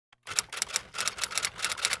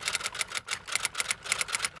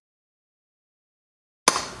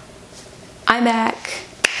I'm back.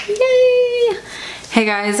 Yay! Hey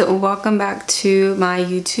guys, welcome back to my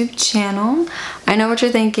YouTube channel. I know what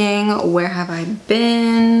you're thinking, where have I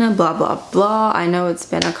been? Blah blah blah. I know it's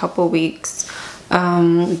been a couple weeks,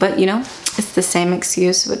 but you know, it's the same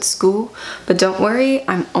excuse with school. But don't worry,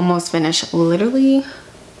 I'm almost finished. Literally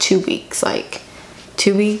 2 weeks. Like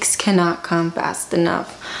 2 weeks cannot come fast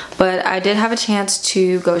enough. But I did have a chance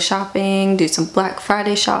to go shopping, do some Black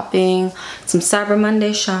Friday shopping, some Cyber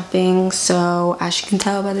Monday shopping. So as you can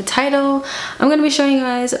tell by the title, I'm going to be showing you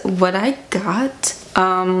guys what I got.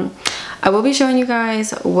 I will be showing you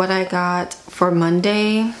guys what I got for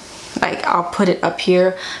Monday. Like, I'll put it up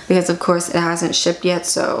here because of course it hasn't shipped yet,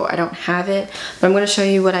 so I don't have it. But I'm going to show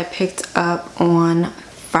you what I picked up on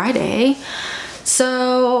Friday.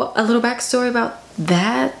 So a little backstory about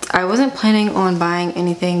that. I wasn't planning on buying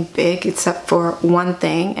anything big except for one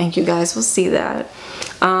thing, and you guys will see that.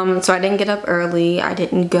 So I didn't get up early. I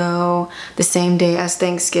didn't go the same day as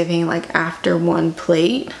Thanksgiving, like after one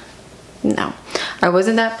plate. No, I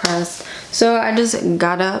wasn't that pressed. So I just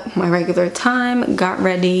got up my regular time, got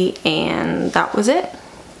ready, and that was it.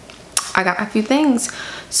 I got a few things.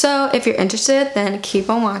 So if you're interested, then keep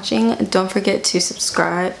on watching. Don't forget to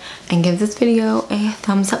subscribe and give this video a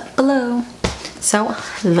thumbs up below. So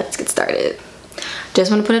let's get started. Just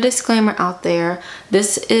want to put a disclaimer out there.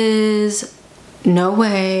 This is no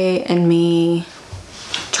way in me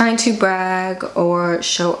trying to brag or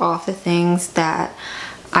show off the things that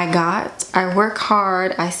I got. I work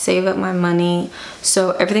hard, I save up my money.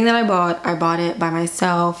 So everything that I bought it by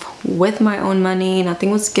myself with my own money. Nothing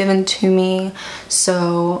was given to me.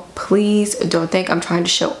 So please don't think I'm trying to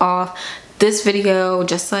show off. This video,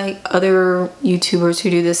 just like other YouTubers who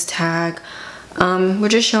do this tag, we're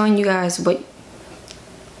just showing you guys what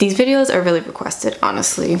these videos are really requested,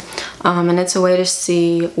 honestly. And it's a way to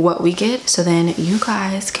see what we get, so then you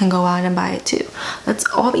guys can go out and buy it too. Let's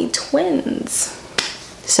all be twins.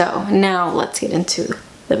 So now let's get into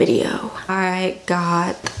the video. I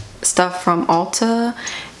got stuff from Ulta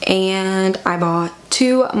and I bought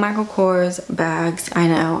 2 Michael Kors bags. I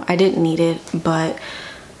know I didn't need it, but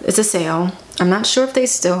it's a sale. I'm not sure if they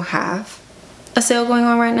still have a sale going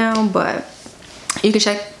on right now, but you can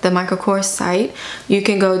check the Michael Kors site. You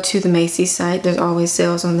can go to the Macy's site. There's always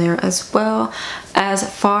sales on there as well.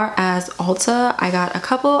 As far as Ulta, I got a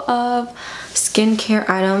couple of skincare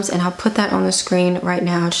items, and I'll put that on the screen right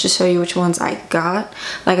now just to show you which ones I got.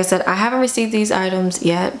 Like I said, I haven't received these items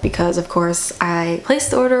yet because of course I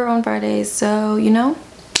placed the order on Friday, so you know,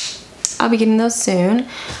 I'll be getting those soon.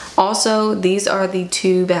 Also, these are the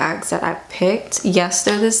 2 bags that I picked. Yes,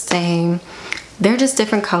 they're the same. They're just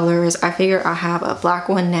different colors. I figure I have a black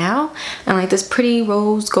one now and like this pretty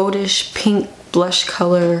rose goldish pink blush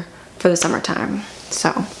color for the summertime.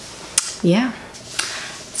 So yeah.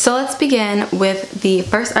 So let's begin with the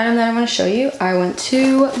first item that I want to show you. I went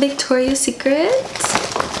to Victoria's Secret.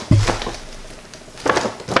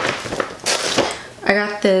 I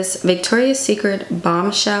got this Victoria's Secret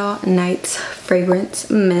Bombshell Nights Fragrance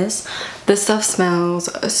Mist. This stuff smells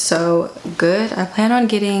so good. I plan on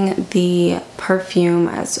getting the perfume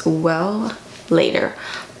as well later.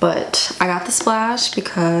 But I got the splash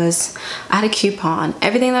because I had a coupon.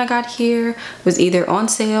 Everything that I got here was either on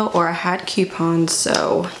sale or I had coupons.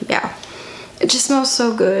 So yeah, it just smells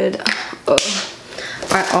so good. Ugh.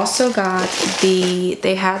 I also got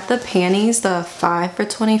they had the panties, the 5 for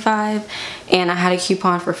 $25, and I had a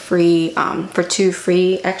coupon for free, for 2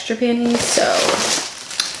 free extra panties, so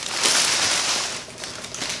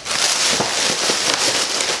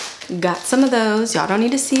got some of those. Y'all don't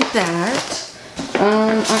need to see that.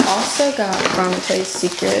 I also got from Victoria's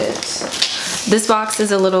Secret. This box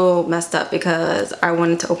is a little messed up because I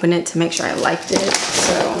wanted to open it to make sure I liked it,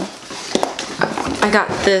 so I got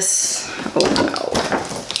this. Oh no.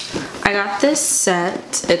 I got this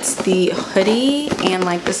set. It's the hoodie and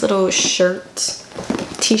like this little shirt,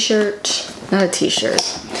 t-shirt, not a t-shirt.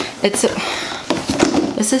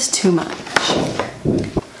 This is too much.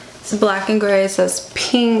 It's black and gray, it says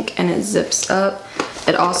pink and it zips up.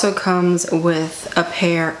 It also comes with a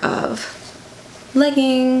pair of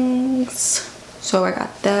leggings. So I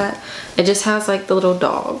got that. It just has like the little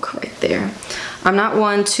dog right there. I'm not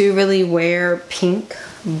one to really wear pink,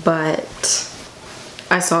 but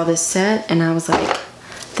I saw this set and I was like,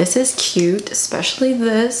 this is cute, especially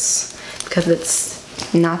this because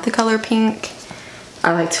it's not the color pink.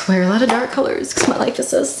 I like to wear a lot of dark colors because my life is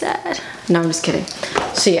so sad. No, I'm just kidding.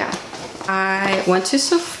 So yeah, I went to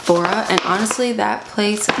Sephora and honestly that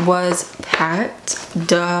place was packed,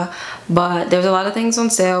 duh, but there was a lot of things on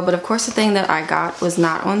sale. But of course the thing that I got was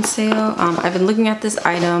not on sale. I've been looking at this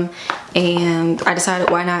item and I decided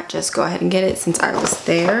why not just go ahead and get it since I was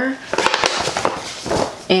there.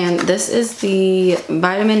 And this is the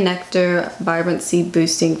Vitamin Nectar Vibrancy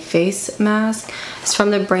Boosting Face Mask. It's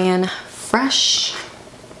from the brand Fresh.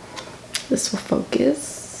 This will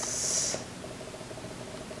focus.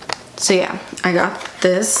 So yeah, I got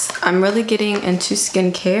this. I'm really getting into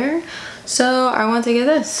skincare, so I want to get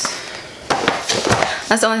this.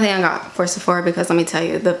 That's the only thing I got for Sephora because let me tell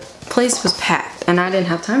you, the place was packed and I didn't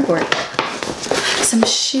have time for it. Some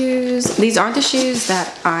shoes. These aren't the shoes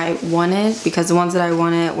that I wanted because the ones that I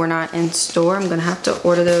wanted were not in store. I'm gonna have to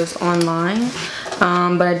order those online.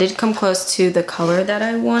 But I did come close to the color that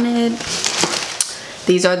I wanted.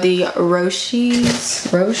 These are the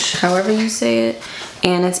Roche, however you say it.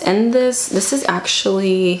 And it's in this is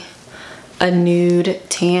actually a nude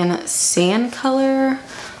tan sand color.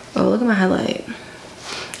 Oh, look at my highlight.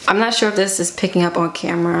 I'm not sure if this is picking up on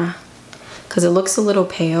camera because it looks a little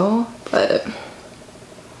pale, but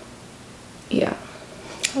yeah,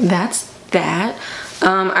 that's that.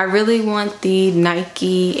 I really want the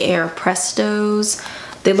Nike Air Prestos.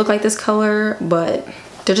 They look like this color, but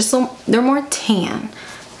they're more tan.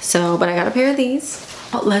 So, but I got a pair of these.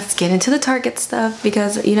 Well, let's get into the Target stuff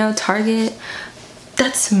because, you know, Target,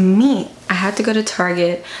 that's me. I had to go to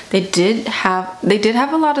Target. They did have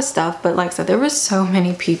a lot of stuff, but like I said, there were so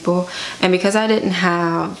many people, and because I didn't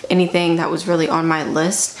have anything that was really on my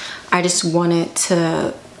list, I just wanted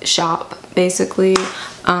to shop basically.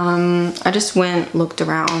 I just went, looked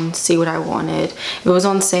around, see what I wanted. If it was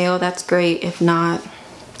on sale, that's great. If not,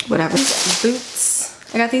 whatever. Boots.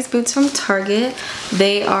 I got these boots from Target.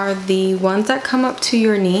 They are the ones that come up to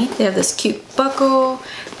your knee. They have this cute buckle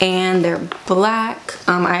and they're black.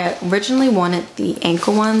 I originally wanted the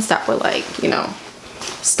ankle ones that were like, you know,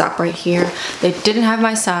 stop right here. They didn't have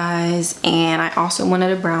my size, and I also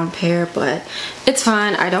wanted a brown pair, but it's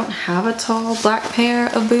fine. I don't have a tall black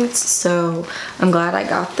pair of boots, so I'm glad I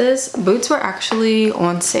got this. Boots were actually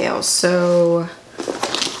on sale, so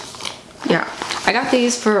yeah. I got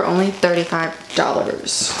these for only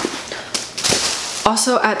 $35.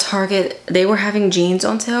 Also at Target, they were having jeans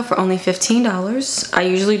on sale for only $15. I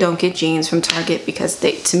usually don't get jeans from Target because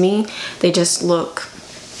to me, they just look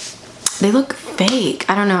fake.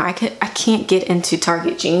 I don't know, I can't get into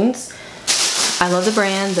Target jeans. I love the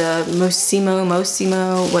brand, the Mossimo,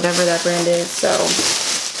 whatever that brand is. So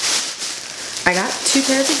I got 2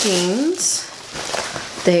 pairs of jeans.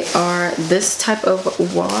 They are this type of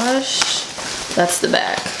wash. That's the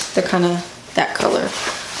back. They're kind of that color.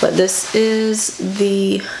 But this is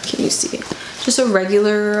the, can you see? Just a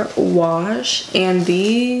regular wash. And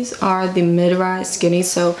these are the mid-rise skinny.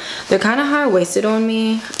 So they're kind of high-waisted on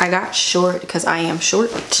me. I got short because I am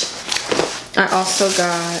short. I also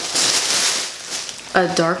got a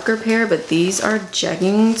darker pair, but these are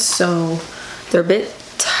jeggings. So they're a bit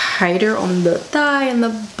tighter on the thigh and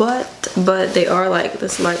the butt. But they are like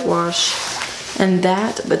this light wash and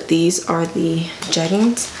that, but these are the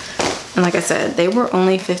jeggings, and like I said, they were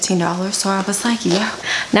only $15, so I was like, yeah.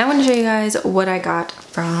 Now I want to show you guys what I got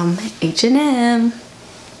from H&M.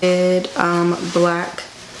 Black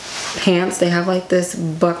pants. They have like this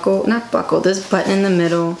this button in the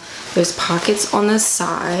middle. There's pockets on the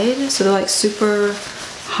side, so they're like super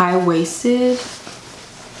high-waisted.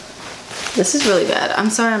 This is really bad. I'm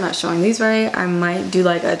sorry I'm not showing these right. I might do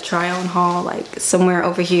like a try on haul like somewhere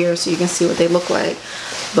over here so you can see what they look like.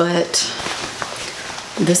 But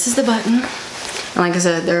this is the button. And like I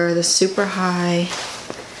said, they're the super high.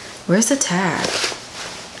 Where's the tag?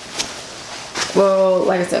 Well,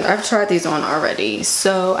 like I said, I've tried these on already,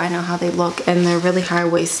 so I know how they look, and they're really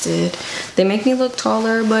high-waisted. They make me look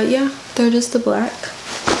taller, but yeah, they're just the black.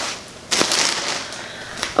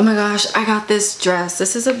 Oh my gosh, I got this dress.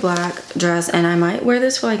 This is a black dress, and I might wear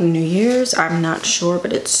this for like New Year's. I'm not sure,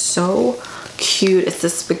 but it's so cute. It's the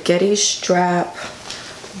spaghetti strap,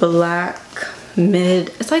 black,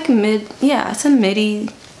 mid. It's like mid, yeah, it's a midi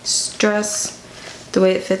dress, the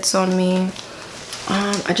way it fits on me.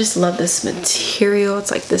 I just love this material.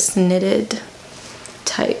 It's like this knitted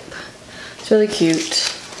type. It's really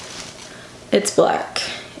cute. It's black.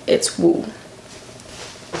 It's wool.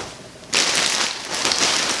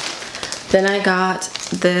 Then I got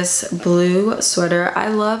this blue sweater. I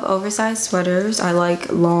love oversized sweaters. I like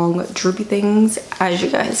long droopy things, as you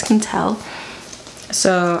guys can tell.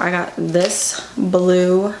 So I got this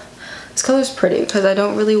blue. This color's pretty because I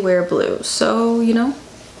don't really wear blue, so you know.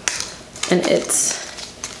 And it's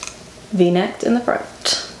V-necked in the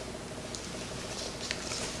front.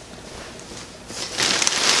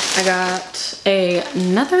 I got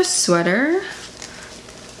another sweater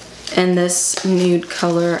in this nude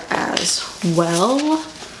color as well.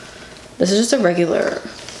 This is just a regular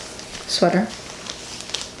sweater.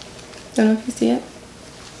 Don't know if you see it.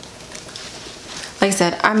 Like I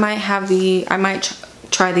said, I might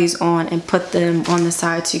try these on and put them on the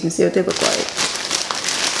side so you can see what they look like.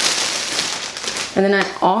 And then I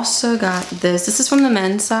also got this. This is from the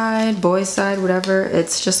men's side, boys side, whatever.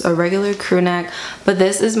 It's just a regular crew neck, but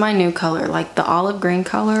this is my new color, like the olive green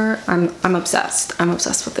color. I'm obsessed. I'm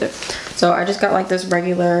obsessed with it. So I just got like this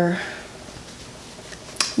regular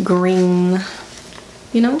green,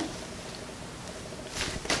 you know?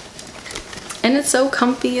 And it's so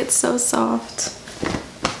comfy, it's so soft.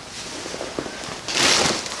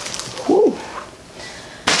 Whew.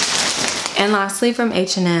 And lastly, from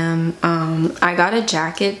H&M, I got a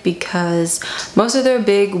jacket because most of their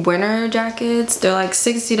big winter jackets, they're like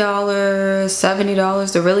 $60,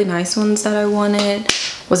 $70. The really nice ones that I wanted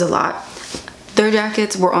was a lot. Their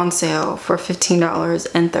jackets were on sale for $15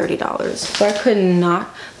 and $30. So I could not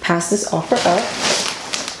pass this offer up.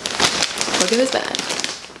 Look at this bag.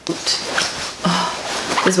 Oh,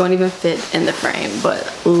 this won't even fit in the frame, but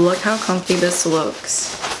look how comfy this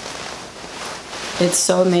looks. It's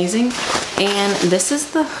so amazing. And this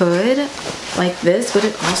is the hood like this, but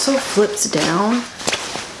it also flips down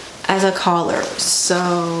as a collar,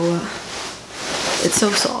 so it's so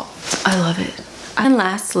soft. I love it. And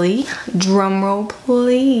lastly, drum roll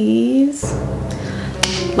please.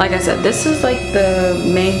 Like I said, this is like the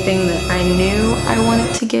main thing that I knew I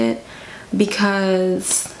wanted to get,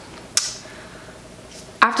 because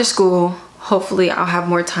after school, hopefully I'll have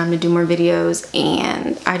more time to do more videos,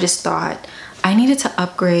 and I just thought I needed to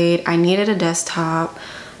upgrade. I needed a desktop.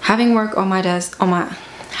 Having work on my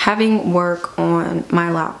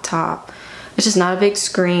laptop, it's just not a big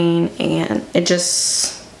screen, and I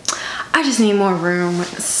just need more room.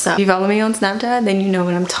 So if you follow me on Snapchat, then you know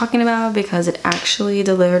what I'm talking about, because it actually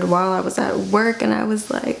delivered while I was at work, and I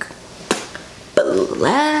was like,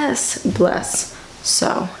 bless.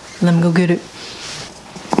 So let me go get it.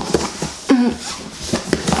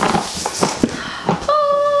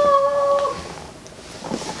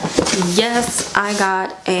 Yes, I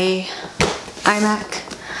got a iMac.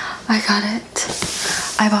 I got it.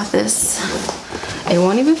 I bought this. It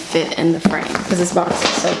won't even fit in the frame because this box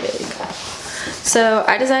is so big. So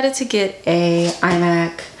I decided to get a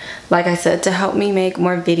iMac, like I said, to help me make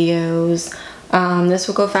more videos. This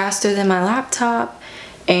will go faster than my laptop,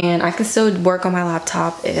 and I can still work on my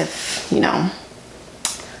laptop if, you know,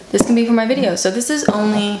 this can be for my videos. So this is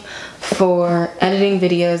only for editing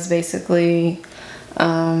videos, basically.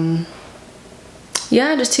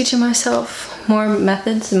 Yeah, just teaching myself more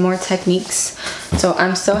methods and more techniques. So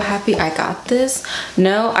I'm so happy I got this.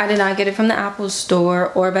 No, I did not get it from the Apple Store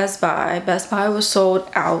or Best Buy. Best Buy was sold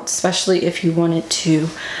out, especially if you wanted to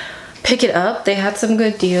pick it up. They had some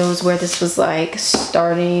good deals where this was like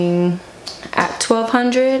starting at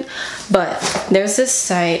 $1,200, but there's this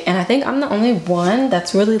site, and I think I'm the only one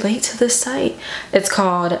that's really late to this site. It's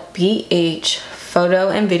called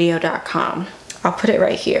bhphotoandvideo.com. I'll put it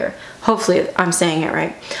right here. Hopefully I'm saying it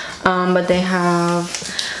right. But they have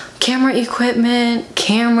camera equipment,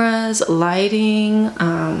 cameras, lighting,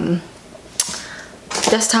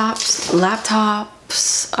 desktops,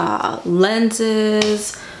 laptops,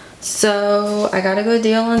 lenses. So I got a good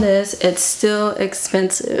deal on this. It's still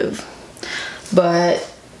expensive, but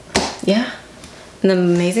yeah. And the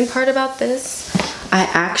amazing part about this, I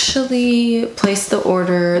actually placed the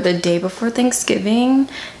order the day before Thanksgiving,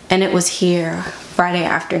 and it was here Friday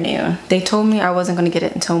afternoon. They told me I wasn't gonna get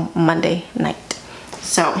it until Monday night.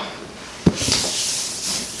 So,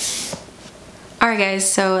 alright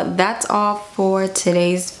guys, so that's all for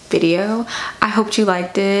today's video. I hope you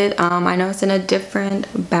liked it. I know it's in a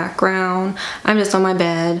different background. I'm just on my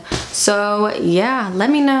bed. So yeah, let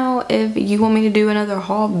me know if you want me to do another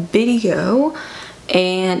haul video.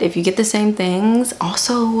 And if you get the same things,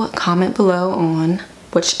 also comment below on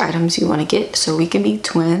which items you want to get so we can be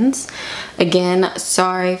twins. Again,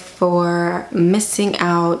 sorry for missing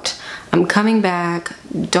out. I'm coming back.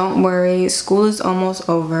 Don't worry, school is almost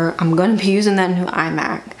over. I'm going to be using that new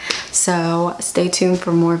iMac. So stay tuned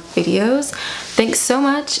for more videos. Thanks so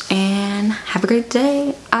much and have a great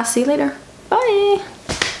day. I'll see you later. Bye.